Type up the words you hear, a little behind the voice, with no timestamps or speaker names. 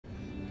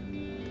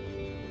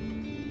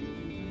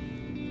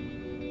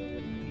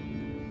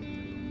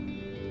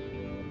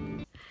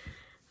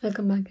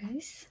Welcome back,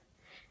 guys,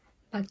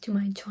 back to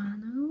my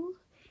channel.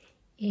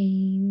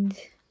 And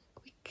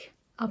quick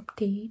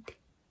update,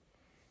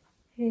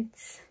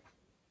 it's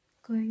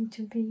going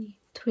to be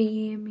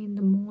 3 a.m. in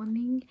the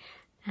morning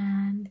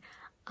and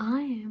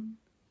I am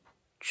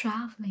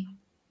traveling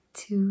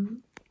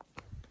to,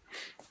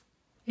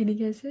 any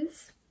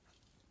guesses?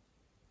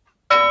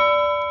 India.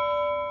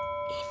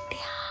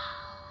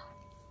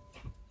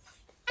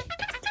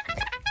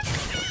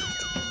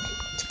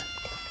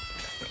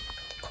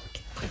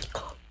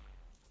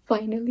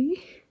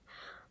 Finally,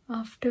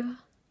 after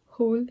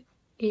whole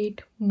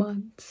 8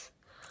 months,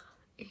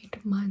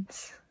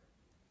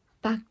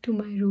 back to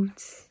my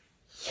roots.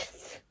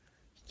 Yes,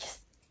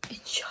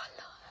 inshallah.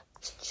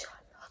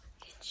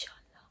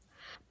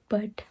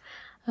 But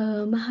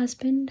my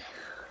husband's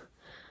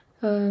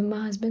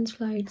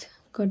flight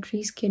got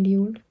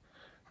rescheduled,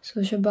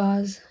 so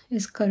Shahbaz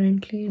is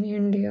currently in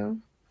India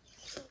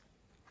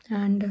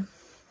and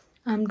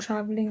I'm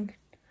traveling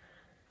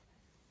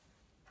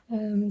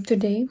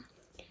today,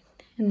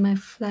 and my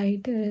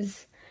flight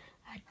is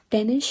at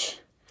 10ish,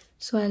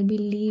 so I'll be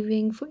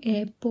leaving for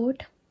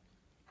airport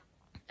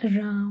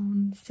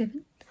around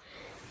 7.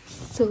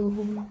 So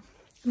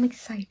I'm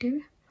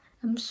excited.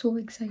 I'm so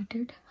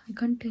excited, I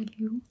can't tell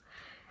you.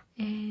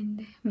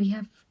 And we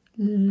have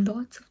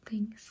lots of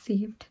things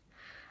saved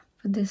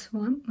for this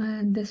month.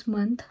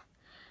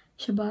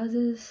 Shahbaz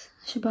is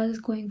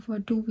going for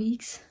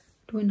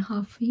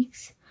 2.5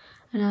 weeks,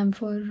 and I'm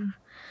for 1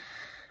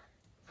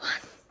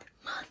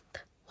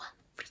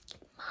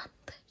 freaking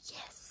month.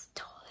 Yes,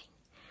 darling.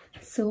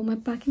 So my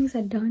packings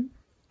are done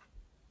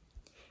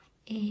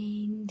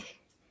and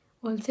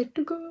all set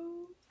to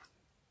go.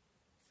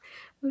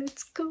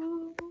 Let's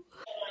go.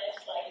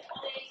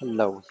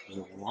 Hello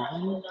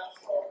everyone.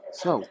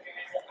 So,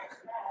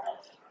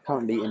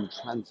 currently in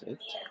transit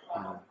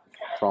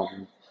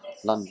from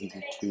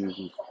London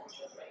to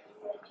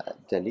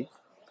Delhi.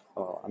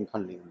 I'm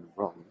currently in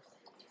Rome.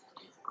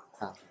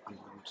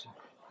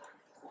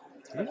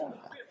 And yeah,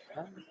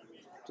 I'm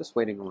just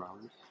waiting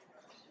around,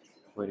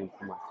 waiting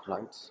for my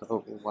flight.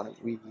 So why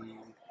don't we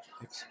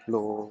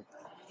explore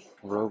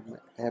Rome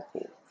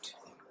Airport?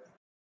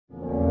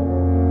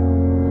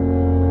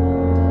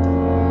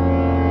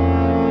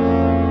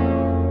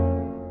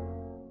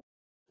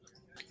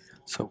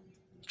 So,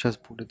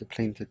 just boarded the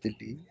plane to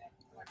Delhi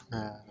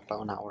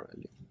about an hour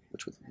early,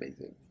 which was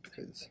amazing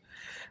because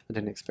I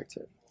didn't expect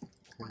it.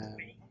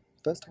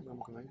 First time I'm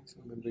going, so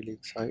I'm really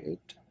excited.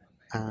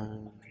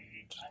 And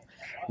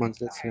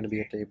Manzilat's going to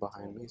be a day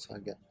behind me, so I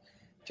get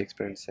to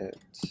experience it,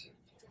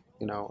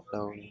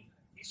 alone,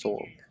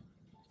 sort of,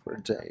 for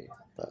a day.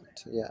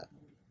 But yeah,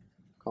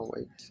 can't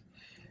wait.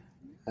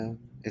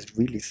 It's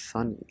really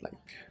sunny,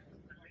 like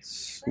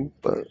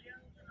super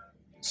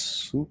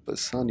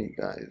sunny,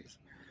 guys.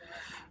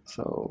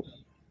 So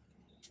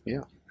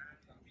yeah,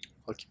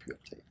 I'll keep you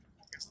updated.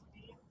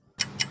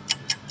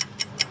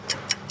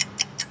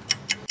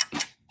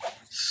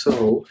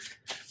 So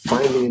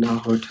finally in our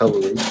hotel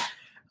room.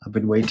 I've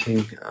been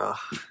waiting.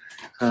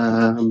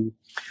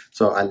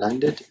 So I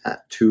landed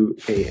at 2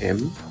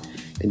 a.m.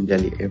 in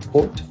Delhi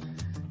airport,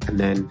 and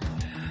then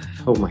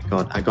oh my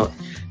god, I got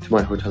to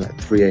my hotel at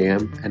 3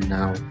 a.m. and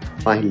now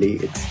finally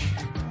it's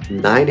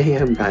 9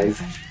 a.m.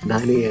 guys,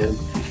 9 a.m.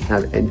 and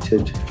I've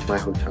entered my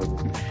hotel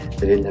room.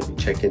 They didn't let me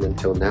check in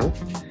until now.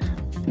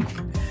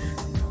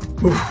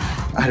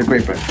 I had a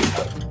great breakfast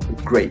though, a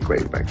great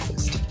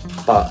breakfast.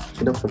 But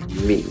enough of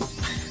me,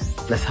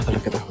 let's have a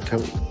look at the hotel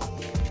room.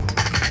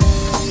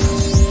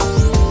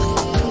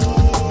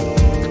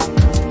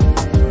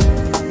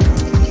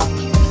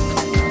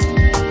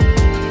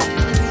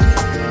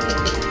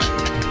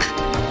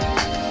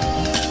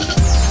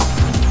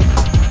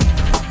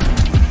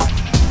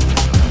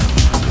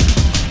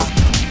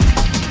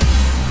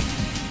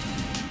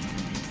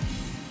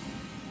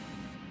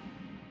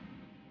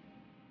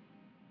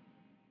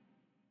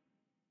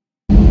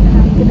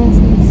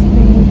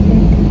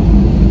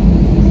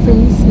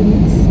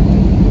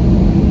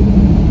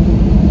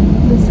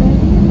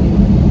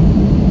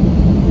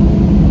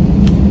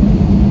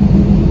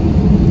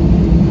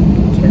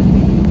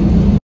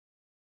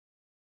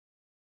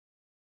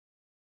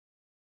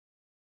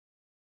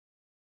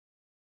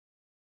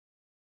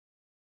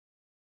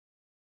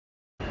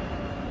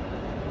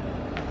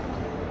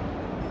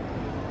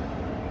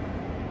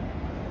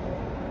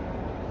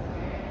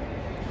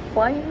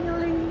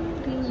 Finally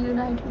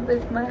reunited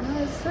with my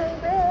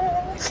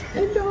husband.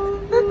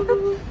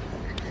 Hello.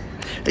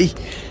 Hey.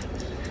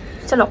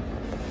 Chalo.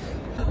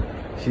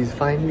 She's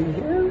finally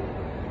here.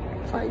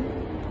 Finally.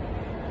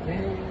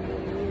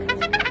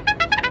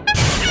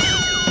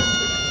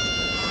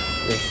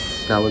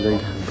 Yes, now we're going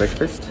to have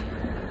breakfast.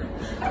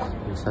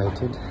 I'm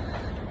excited.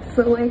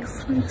 So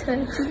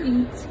excited to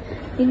eat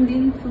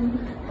Indian food.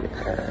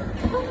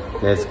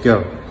 Let's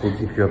go. We'll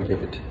keep you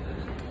updated.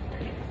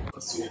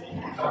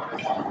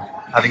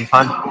 Having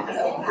fun?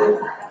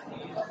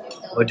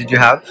 What did you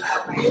have?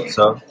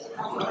 So,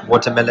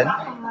 watermelon.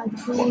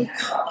 Fruit,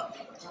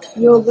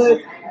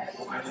 yogurt.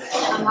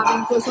 I'm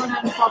having croissant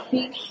and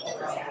coffee.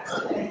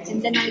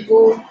 and then I go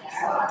and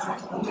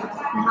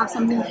have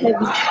something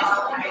heavy.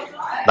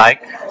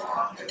 Like?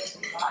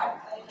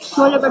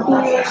 Chole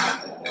bhature.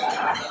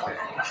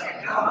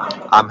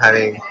 I'm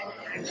having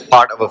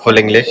part of a full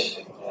English,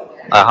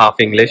 a half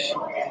English,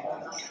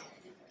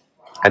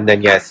 and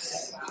then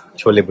yes,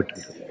 chole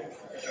bhature.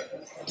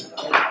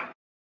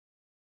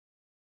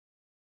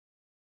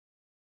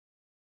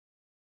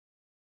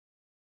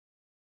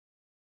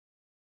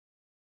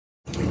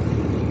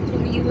 So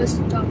we were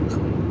stuck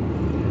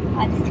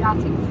at the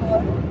traffic for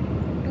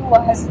 2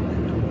 hours,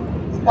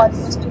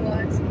 almost 2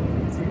 hours,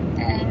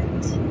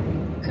 and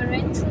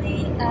currently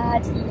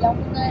at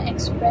Yamuna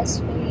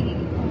Expressway,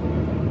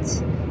 and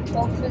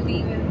hopefully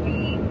we'll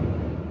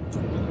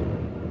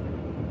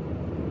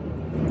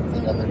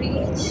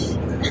reach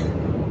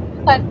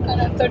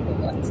another 2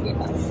 hours.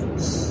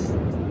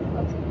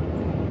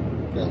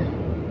 Okay.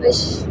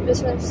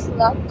 Wish us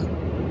luck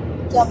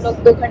कि हम लोग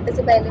 2 घंटे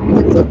से पहले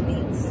मिल तो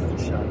please.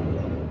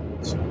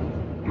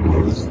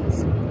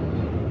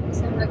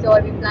 इसमें हम लोग के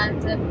और भी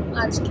प्लान्स हैं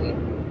आज के,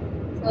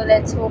 so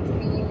let's hope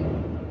we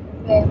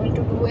are able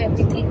to do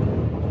everything.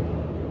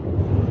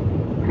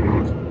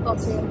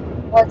 Okay,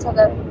 बहुत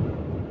ज़्यादा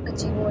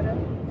अजीब हो रहा है.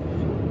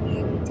 We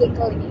take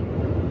a leave.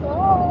 Oh.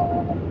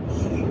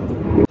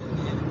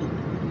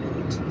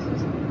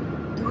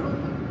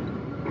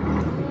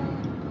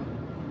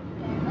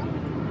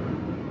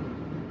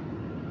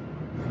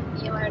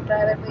 ये हमारा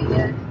ड्राइवर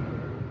भैया है,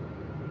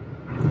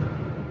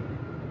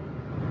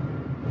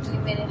 ये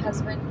मेरे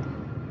हस्बैंड.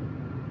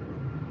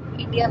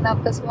 इंडिया में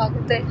आपका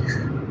स्वागत है.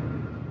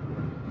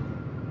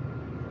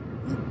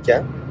 क्या?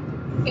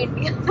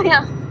 इंडिया में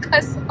आपका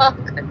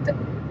स्वागत है.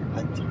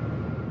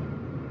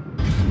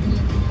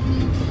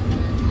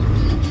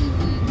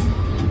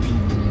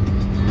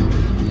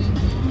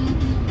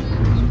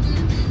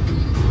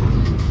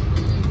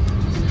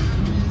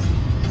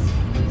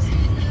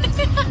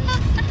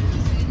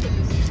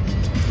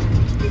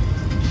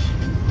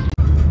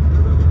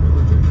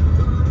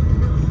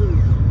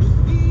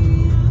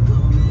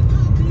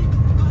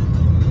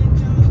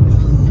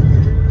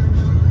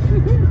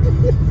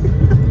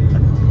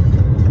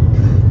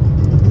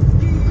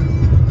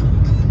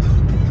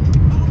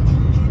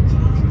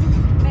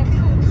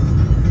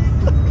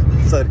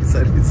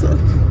 Sorry.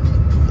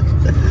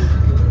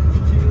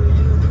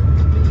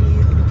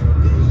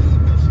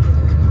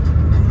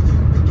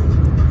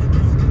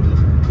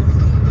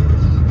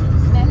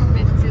 मैं हूँ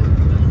benzyl.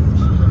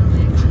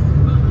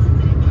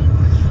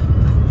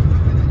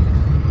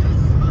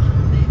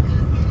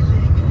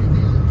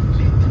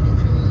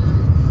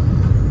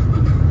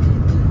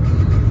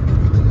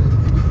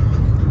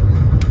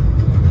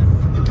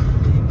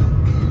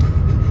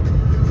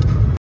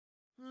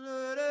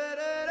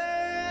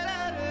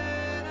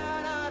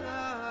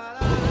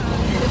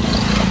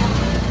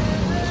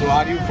 So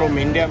are you from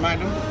India,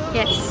 madam?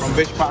 Yes. From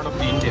which part of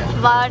the India?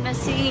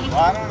 Varanasi.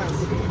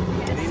 Varanasi.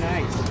 Very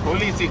nice.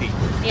 Holy city.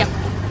 Yep.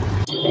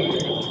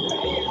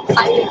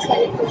 I'm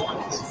excited to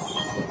watch.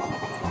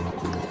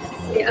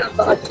 We are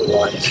about to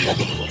watch.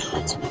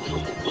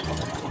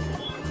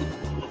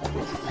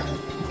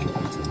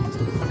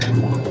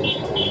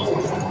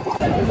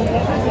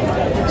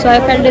 So I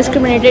felt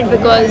discriminated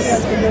because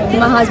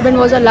my husband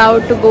was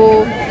allowed to go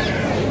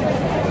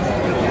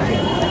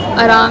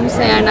aram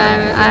se, and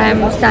I am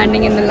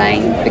standing in the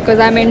line because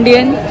I'm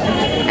Indian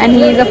and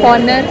he is a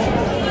foreigner.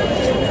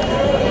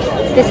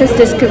 This is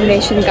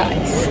discrimination,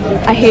 guys.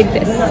 I hate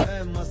this.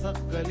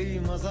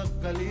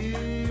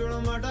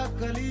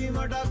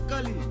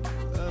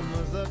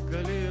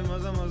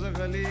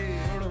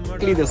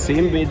 Exactly the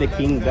same way the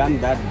king done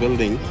that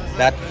building,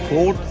 that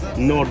fourth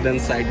northern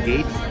side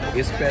gate,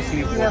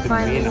 especially for the main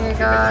Finally,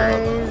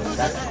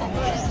 guys.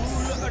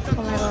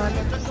 Oh my god.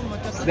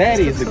 There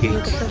is the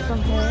gate.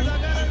 From here.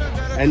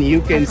 And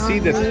you can see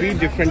the 3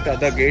 different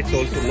other gates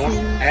also not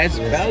as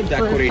well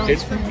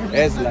decorated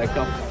as like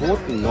a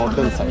fourth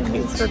northern side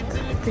gate.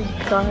 The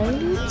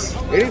guys.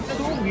 It is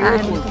so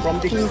beautiful from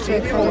the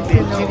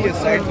interior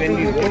side when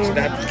we reach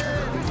that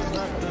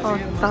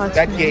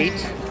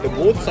gate. The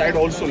both side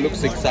also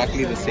looks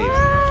exactly the same.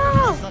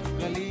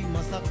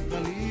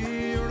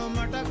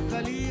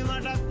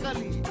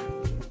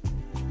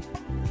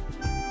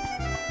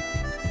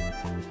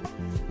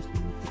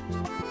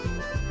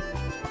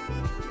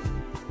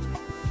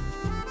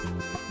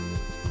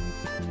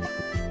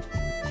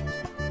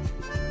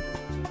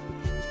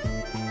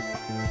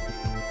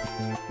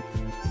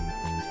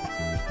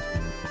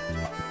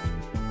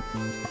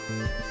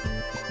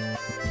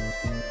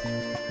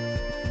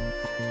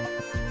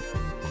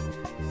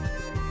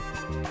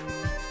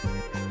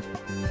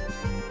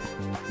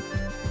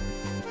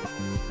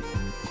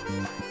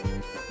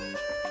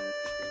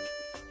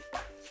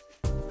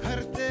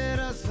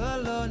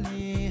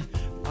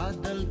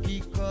 बादल की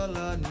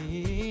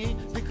colony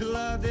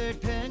दिखला दे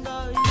ठेंगा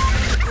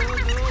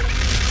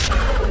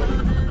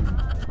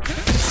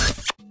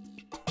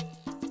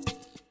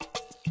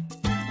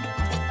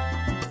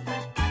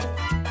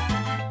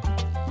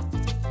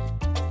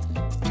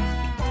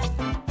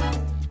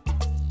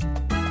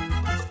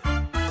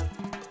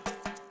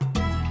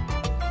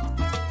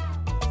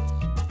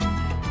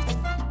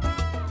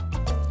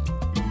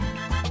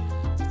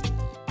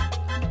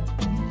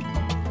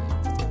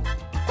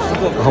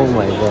Oh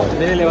my god,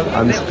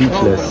 I'm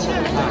speechless.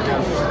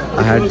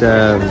 I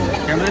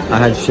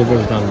had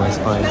shivers down my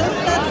spine.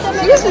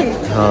 Seriously?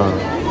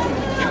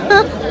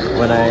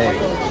 When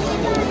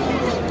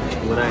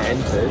I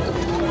entered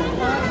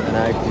and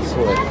I actually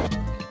saw it.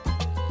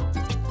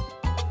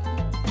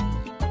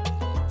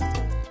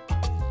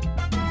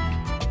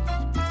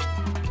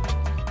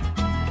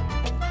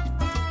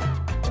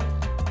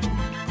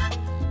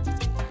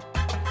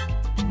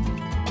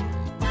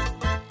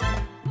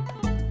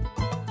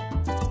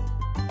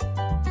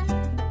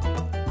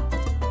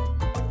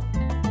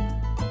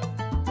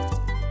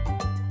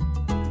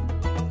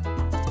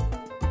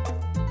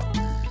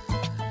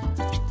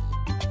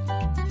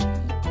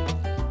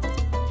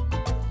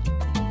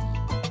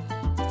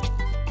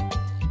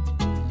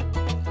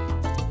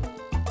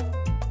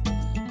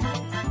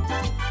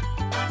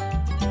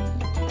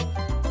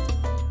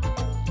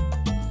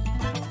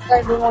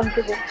 I don't want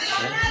to go.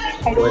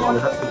 I don't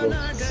want have to go.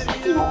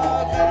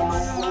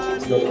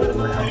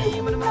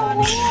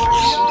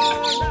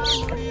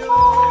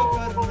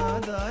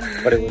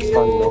 But it was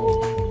fun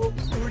though.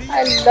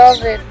 I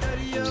love it.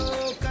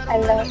 I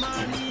love it.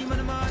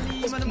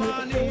 It was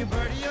beautiful.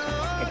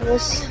 It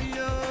was.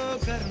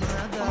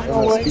 No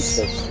words.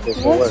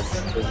 There's no words.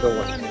 There's no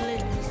words.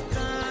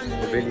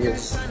 It really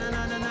is a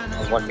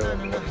wonder of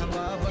the world.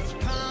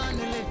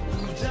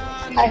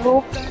 I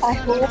hope,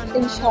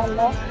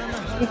 inshallah,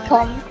 we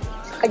come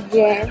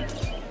again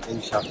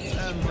Inshallah.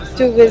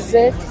 to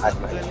visit At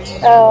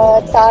night.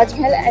 Taj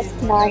Mahal at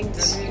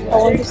night. I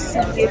want to see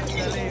it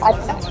at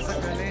night.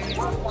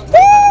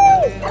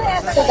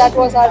 So that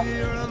was our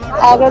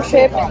Agra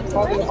trip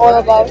all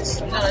about.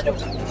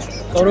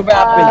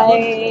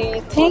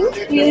 I think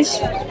we'll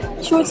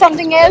shoot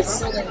something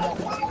else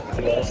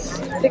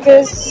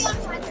because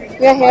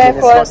we are here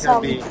for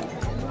some. It's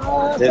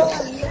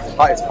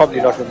probably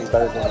not going to be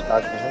better than the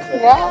Taj Mahal.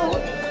 Yeah.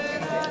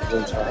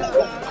 We'll try.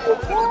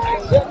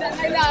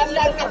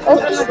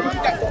 Okay.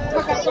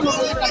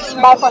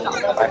 Bye for now.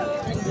 Bye.